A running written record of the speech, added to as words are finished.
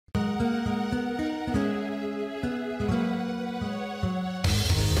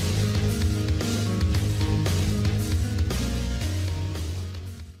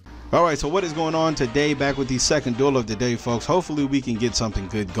All right, so what is going on today? Back with the second duel of the day, folks. Hopefully we can get something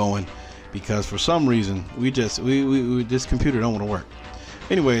good going, because for some reason this computer don't want to work.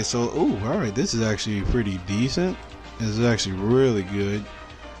 Anyway, so all right, this is actually pretty decent. This is actually really good.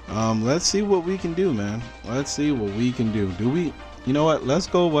 Let's see what we can do, man. Let's see what we can do. You know what? Let's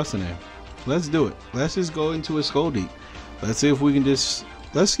go. What's the name? Let's do it. Let's just go into a Skull Deep. Let's see if we can let's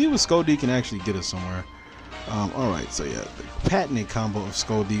see what Skull Deep can actually get us somewhere. Alright, so yeah, the patented combo of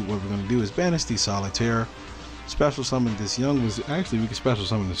Skull Deep, what we're going to do is banish the Solitaire, special summon this young actually we can special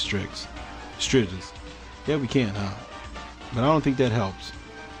summon the Striges. Yeah, we can, huh? But I don't think that helps.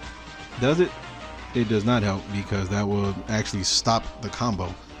 Does it? It does not help, because that will actually stop the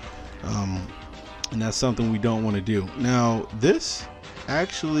combo. And that's something we don't want to do. Now, this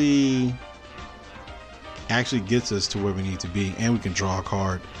actually gets us to where we need to be, and we can draw a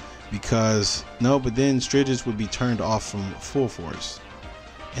card. Because but then Striges would be turned off from full force,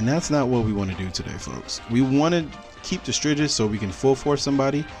 and that's not what we want to do today, folks. We want to keep the Striges so we can full force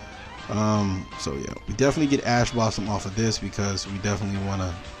somebody. So yeah, we definitely get Ash Blossom off of this, because we definitely want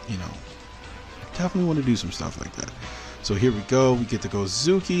to do some stuff like that. So here we go. We get to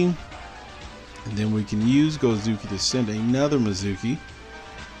Gozuki, and then we can use Gozuki to send another Mizuki.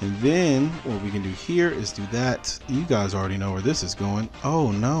 And then what we can do here is do that. You guys already know where this is going.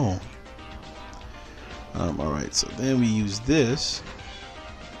 Oh no. Alright, so then we use this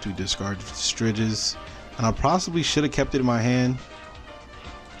to discard Striges. And I possibly should have kept it in my hand.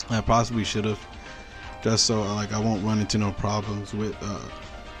 I possibly should have. Just so I won't run into no problems with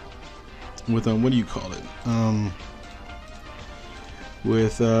what do you call it?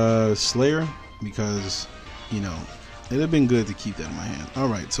 With Slayer, because it'd have been good to keep that in my hand.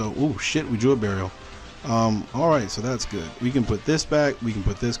 Alright, so shit, we drew a burial. Alright, so that's good. We can put this back, we can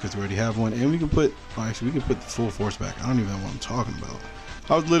put this because we already have one, and we can put we can put the full force back. I don't even know what I'm talking about.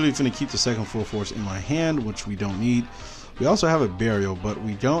 I was literally gonna keep the second full force in my hand, which we don't need. We also have a burial, but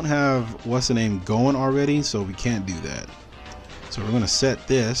we don't have what's the name going already, so we can't do that. So we're gonna set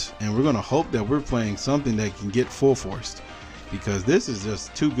this, and we're gonna hope that we're playing something that can get full forced, because this is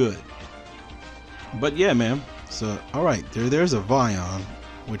just too good. But yeah, man. So alright, there's a Vion,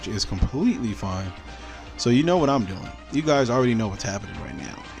 which is completely fine. So you know what I'm doing. You guys already know what's happening right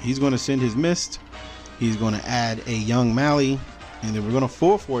now. He's going to send his Mist. He's going to add a young Mally, and then we're going to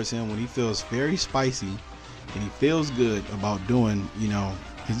full force him when he feels very spicy and he feels good about doing, he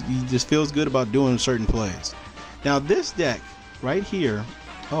just feels good about doing certain plays. Now this deck right here,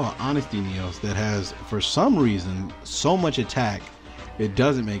 Honesty Neos, that has for some reason so much attack, it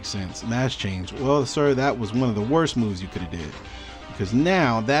doesn't make sense. Mass change. Well, sir, that was one of the worst moves you could have did, because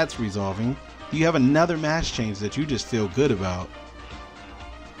now that's resolving. You have another mass change that you just feel good about.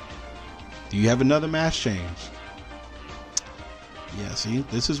 Do you have another mass change? Yeah, see,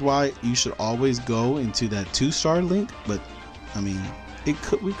 this is why you should always go into that 2-star link. But I mean,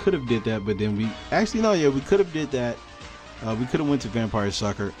 we could have did that, but then we could have did that. We could have went to Vampire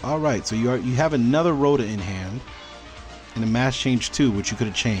Sucker. All right, so you have another Rhoda in hand. And a mass change too, which you could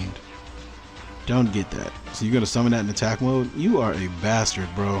have chained. Don't get that. So you're gonna summon that in attack mode? You are a bastard,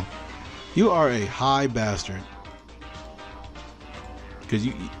 bro. You are a high bastard. Because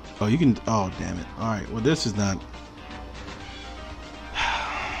you can. Oh damn it! All right. Well, this is not.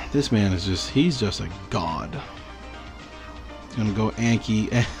 This man is he's just a god. He's gonna go Anki.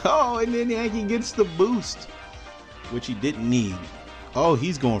 And then Anki gets the boost, which he didn't need. Oh,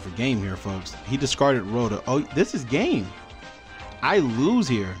 he's going for game here, folks. He discarded Rhoda. Oh, this is game. I lose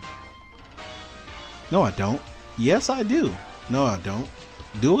here. No, I don't. Yes, I do. No, I don't.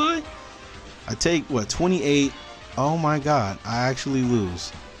 Do I? I take, 28? Oh my god. I actually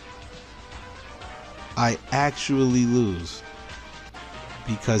lose. I actually lose.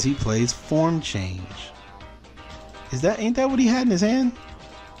 Because he plays Form Change. Ain't that what he had in his hand?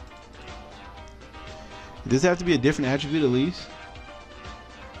 Does it have to be a different attribute at least?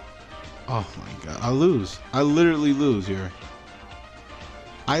 Oh my god, I lose. I literally lose here.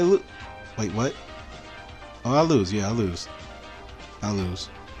 Wait, what? Oh, I lose. Yeah, I lose. I lose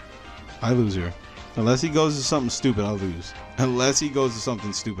here. Unless he goes to something stupid, I lose. Unless he goes to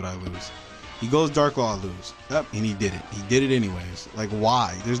something stupid, I lose. He goes Dark Law, I lose. Yep, and he did it. He did it anyways. Like,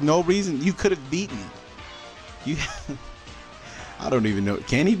 why? There's no reason. You could have beat me. I don't even know.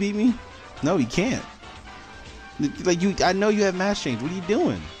 Can he beat me? No, he can't. I know you have mass change. What are you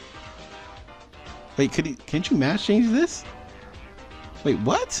doing? Wait, can't you mass change this? Wait,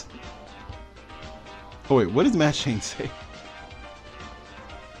 what? Oh wait, what does mass change say?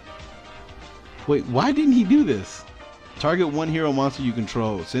 Wait, why didn't he do this? Target one hero monster you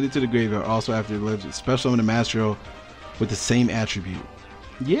control. Send it to the graveyard. Also after the legend. Special summon a master hero with the same attribute.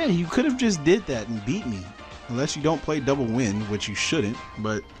 Yeah, you could have just did that and beat me. Unless you don't play double win, which you shouldn't,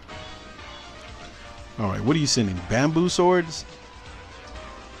 but... Alright, what are you sending? Bamboo swords?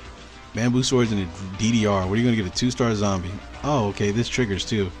 Bamboo swords and a DDR. What are you going to get? A 2-star zombie. Oh, okay, this triggers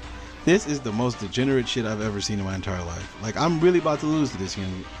too. This is the most degenerate shit I've ever seen in my entire life. Like, I'm really about to lose to this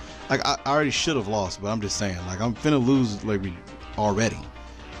game. Like, I already should have lost, but I'm just saying. Like, I'm finna lose, like, already.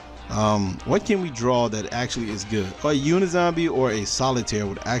 What can we draw that actually is good? A Unizombie or a Solitaire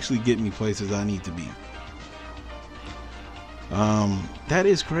would actually get me places I need to be. That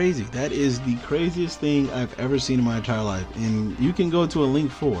is crazy. That is the craziest thing I've ever seen in my entire life. And you can go to a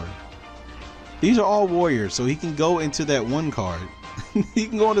Link 4. These are all warriors, so he can go into that one card. He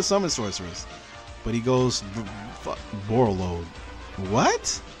can go into Summon Sorceress. But he goes Borreload.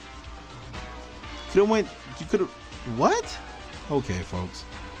 What? Could have went. You could have. What? Okay, folks.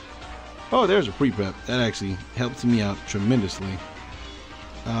 Oh, there's a pre-prep. That actually helped me out tremendously.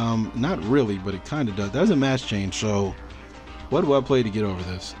 Not really, but it kind of does. There's a match change, so what do I play to get over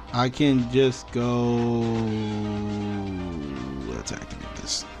this? I can just go. Let's activate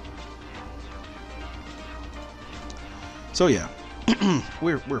this. So yeah,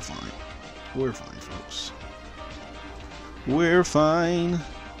 we're fine. We're fine, folks. We're fine.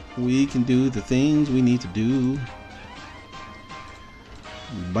 We can do the things we need to do.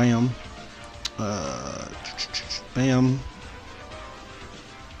 Bam. Bam.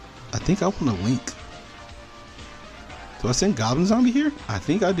 I think I want to Link. Do I send Goblin Zombie here? I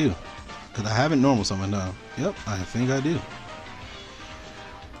think I do. Because I haven't normal summoned now. Yep, I think I do.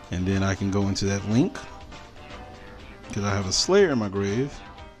 And then I can go into that Link. Because I have a Slayer in my grave.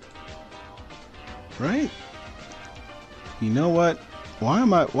 Right? You know what? Why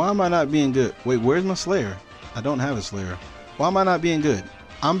am I not being good? Wait, where's my Slayer? I don't have a Slayer. Why am I not being good?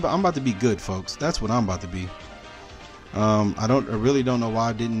 I'm about to be good, folks. That's what I'm about to be. I really don't know why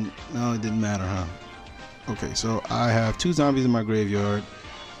I didn't. No, it didn't matter, huh? Okay, so I have 2 zombies in my graveyard.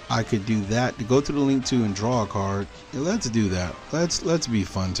 I could do that to go to the Link 2 and draw a card. Yeah, let's do that. Let's be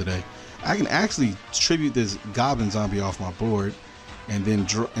fun today. I can actually tribute this Goblin Zombie off my board, and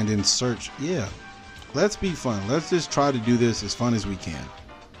then search. Yeah, let's be fun. Let's just try to do this as fun as we can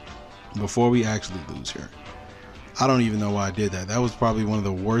before we actually lose here. I don't even know why I did that. That was probably one of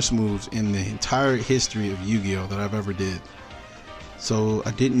the worst moves in the entire history of Yu-Gi-Oh that I've ever did. So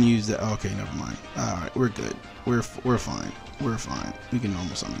I didn't use that. Okay, never mind. All right, we're good. We're fine. We're fine. We can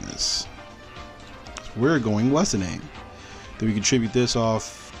normal summon this. We're going what's the name? Then we can tribute this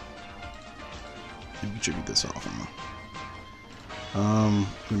off. We can tribute this off. We're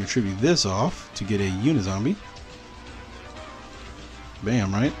gonna tribute this off to get a Unizombie.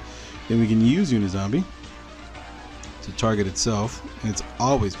 Bam, right? Then we can use Unizombie to target itself, and it's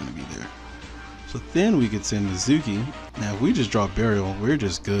always going to be there. So then we could send Mizuki. Now if we just draw Burial, we're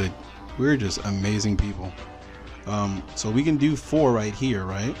just good. We're just amazing people. So we can do 4 right here,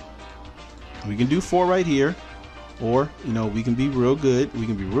 right? We can do 4 right here, or you know, we can be real good, we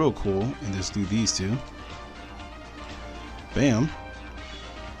can be real cool and just do these 2. Bam.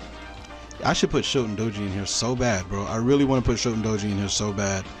 I should put Shoten Doji in here so bad, bro. I really want to put Shoten Doji in here so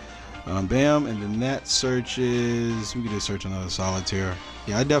bad. Bam, and then that searches. We could just search another Solitaire.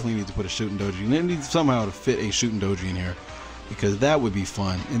 Yeah, I definitely need to put a Shooting Doji. And it needs somehow to fit a Shooting Doji in here, because that would be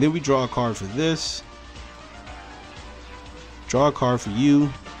fun. And then we draw a card for this. Draw a card for you.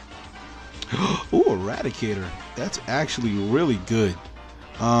 Ooh, Eradicator. That's actually really good.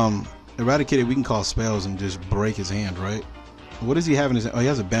 Eradicator, we can call spells and just break his hand, right? What does he have in his hand? Oh, he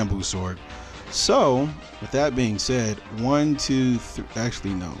has a bamboo sword. So, with that being said, 1, 2, 3.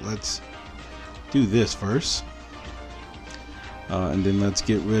 Actually, no. Let's do this first. And then let's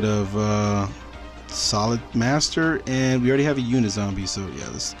get rid of Solid Master. And we already have a Unizombie, so yeah,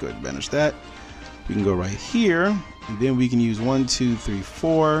 let's go ahead and banish that. We can go right here. And then we can use 1, 2, 3,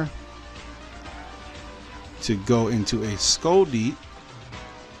 4 to go into a Skull Deep.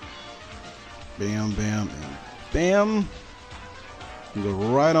 Bam, bam, and bam. We go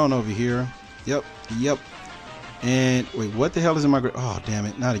right on over here. Yep, yep. And wait, what the hell is in my grave? Oh, damn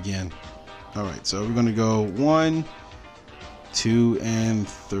it, not again. All right, so we're gonna go 1, 2, and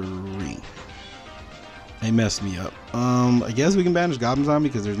 3. They messed me up. I guess we can banish Goblin Zombie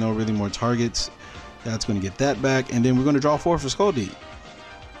because there's no really more targets. That's gonna get that back, and then we're gonna draw 4 for Skull Deep.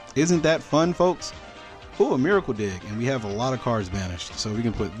 Isn't that fun, folks? Oh, a Miracle Dig, and we have a lot of cards banished. So we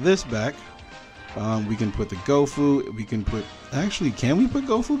can put this back. We can put the Gofu. We can put. Actually, can we put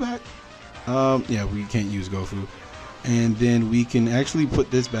Gofu back? Yeah, we can't use Gofu. And then we can actually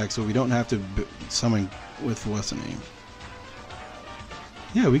put this back so we don't have to summon with what's the name.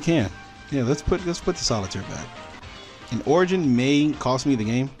 Yeah, we can. Yeah, let's put the Solitaire back. An Origin may cost me the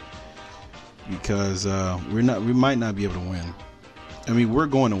game because we might not be able to win. I mean, we're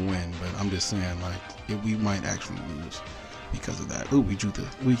going to win, but I'm just saying, like, we might actually lose because of that. Ooh, we drew the.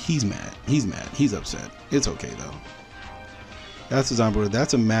 He's mad. He's mad. He's upset. It's okay though. That's design board.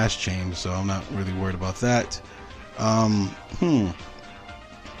 That's a mass change, so I'm not really worried about that.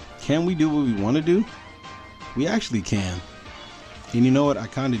 Can we do what we want to do? We actually can. And you know what? I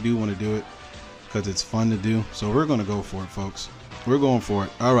kind of do want to do it because it's fun to do. So we're going to go for it, folks. We're going for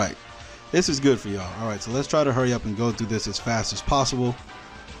it. All right. This is good for y'all. All right, so let's try to hurry up and go through this as fast as possible.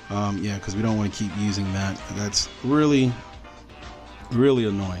 Yeah, because we don't want to keep using that. That's really, really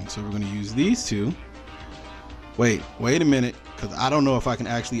annoying. So we're going to use these two. Wait a minute, because I don't know if I can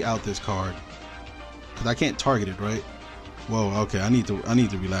actually out this card. Because I can't target it, right? Whoa, okay, I need to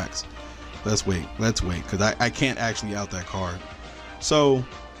relax. Let's wait, because I can't actually out that card. So,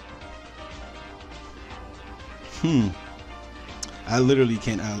 I literally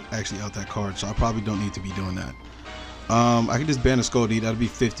can't actually out that card, so I probably don't need to be doing that. I can just ban a Skull D, that'll be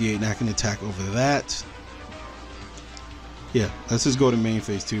 58, and I can attack over that. Yeah, let's just go to main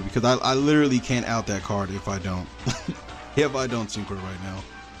phase 2 because I literally can't out that card if I don't. If I don't synchro right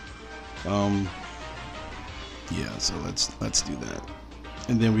now. Yeah, so let's do that.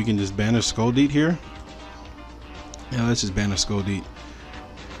 And then we can just banish Skull Deed here. Yeah, let's just banish Skull Deed.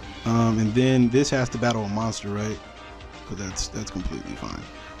 And then this has to battle a monster, right? But that's completely fine.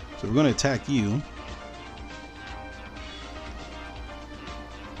 So we're gonna attack you.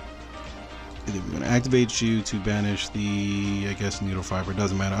 And then we're gonna activate you to banish the, I guess, Needle Fiber.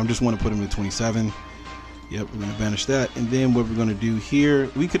 Doesn't matter. I just want to put him to 27. Yep, we're gonna banish that. And then what we're gonna do here,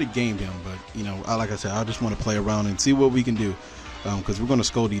 we could have gamed him, but you know, like I said, I just want to play around and see what we can do. Because we're gonna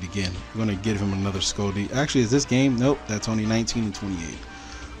Skull Deed again. We're gonna give him another Skull Deed. Actually, is this game? Nope, that's only 19 and 28.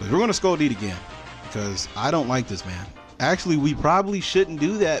 But we're gonna Skull Deed again because I don't like this man. Actually, we probably shouldn't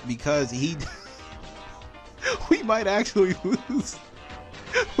do that because we might actually lose.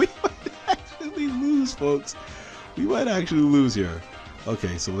 We might actually lose, folks. We might actually lose here.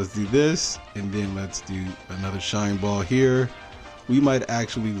 Okay, so let's do this, and then let's do another Shine Ball here. We might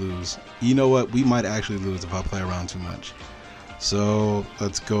actually lose. You know what? We might actually lose if I play around too much. So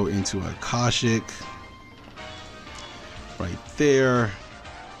let's go into a Akashic right there.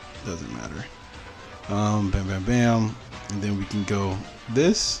 Doesn't matter. Bam, bam, bam. And then we can go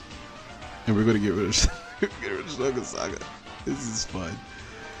this, and we're gonna get rid of Sugar Saga. This is fun.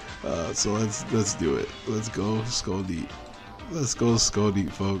 So let's do it. Let's go Skull Deed. Let's go Skull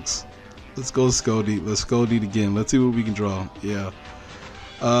Deed, folks. Let's go Skull Deed. Let's Skull Deed again. Let's see what we can draw. Yeah.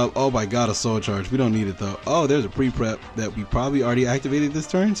 Oh my god, a Soul Charge. We don't need it though. Oh, there's a pre-prep that we probably already activated this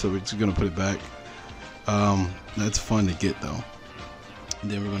turn, so we're just gonna put it back. That's fun to get though.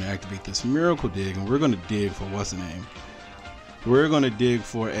 And then we're gonna activate this Miracle Dig, and we're gonna dig for what's the name? We're gonna dig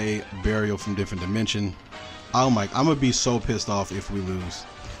for a Burial from Different Dimension. Oh my, I'm gonna be so pissed off if we lose.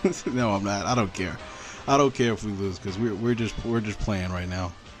 No, I'm not. I don't care. I don't care if we lose because we're just playing right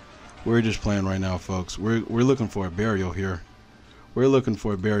now. We're just playing right now, folks. We're looking for a Burial here. We're looking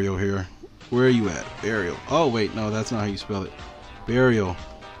for a Burial here. Where are you at? Burial. Oh wait, no, that's not how you spell it. Burial.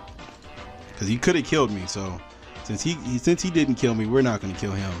 Because he could have killed me, so since he didn't kill me, we're not gonna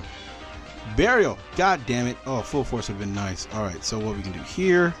kill him. Burial. God damn it. Oh, Full Force would have been nice. Alright, so what we can do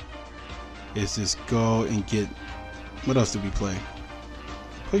here is just go and get, what else did we play?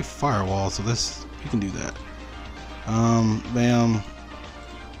 Play Firewall, so we can do that. Bam.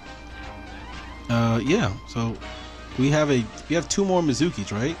 Yeah, so we have 2 more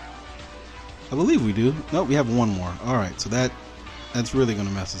Mizukis, right? I believe we do. No, we have 1 more. Alright, so that's really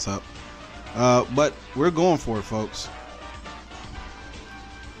gonna mess us up. But we're going for it, folks.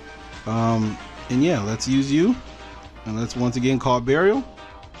 And yeah, let's use you. And let's once again call Burial.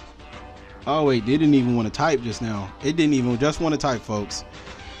 Oh wait, they didn't even want to type just now. It didn't even just want to type, folks.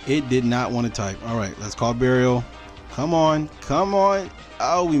 It did not want to type. Alright, let's call Burial. Come on, come on.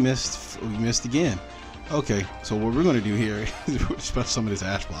 Oh, we missed again. Okay, so what we're gonna do here is special some of this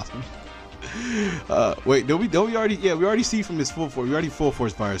Ash Blossom. Wait, don't we already? Yeah, we already see from his Full Force. We already Full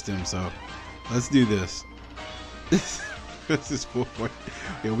Force Fire Stem. So let's do this. This is Full Force.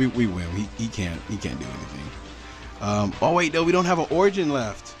 Yeah, we win. He can't do anything. Oh wait, no, we don't have an Origin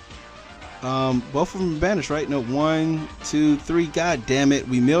left. Both of them banished, right? No, 1, 2, 3. God damn it,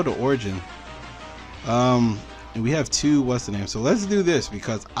 we milled the Origin. And we have 2. What's the name? So let's do this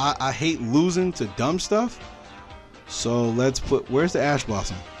because I hate losing to dumb stuff. So let's put. Where's the Ash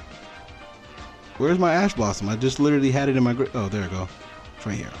Blossom? Where's my Ash Blossom? I just literally had it in my grip. Oh, there we go. It's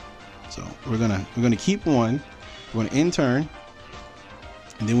right here. So we're gonna keep 1. We're gonna end turn,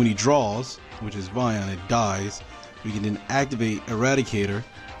 and then when he draws, which is Vion, it dies. We can then activate Eradicator,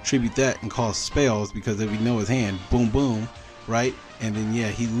 tribute that, and call spells because if we know his hand, boom, boom, right? And then yeah,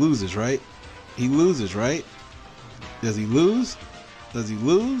 he loses, right? He loses, right? Does he lose? Does he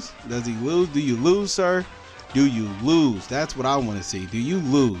lose? Does he lose? Do you lose, sir? Do you lose? That's what I want to see. Do you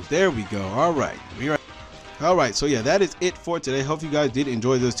lose? There we go. All right. All right. So yeah, that is it for today. Hope you guys did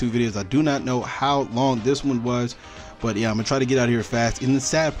enjoy those 2 videos. I do not know how long this one was, but yeah, I'm gonna try to get out of here fast. And the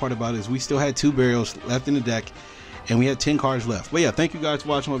sad part about it is we still had 2 burials left in the deck, and we had 10 cards left. But yeah, thank you guys for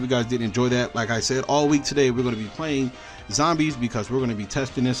watching. Hope you guys did enjoy that. Like I said, all week today we're going to be playing zombies because we're going to be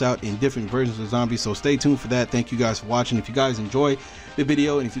testing this out in different versions of zombies. So stay tuned for that. Thank you guys for watching. If you guys enjoy the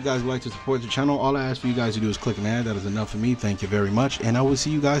video and if you guys would like to support the channel, all I ask for you guys to do is click an ad. That is enough for me. Thank you very much, and I will see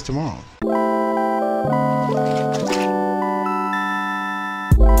you guys tomorrow.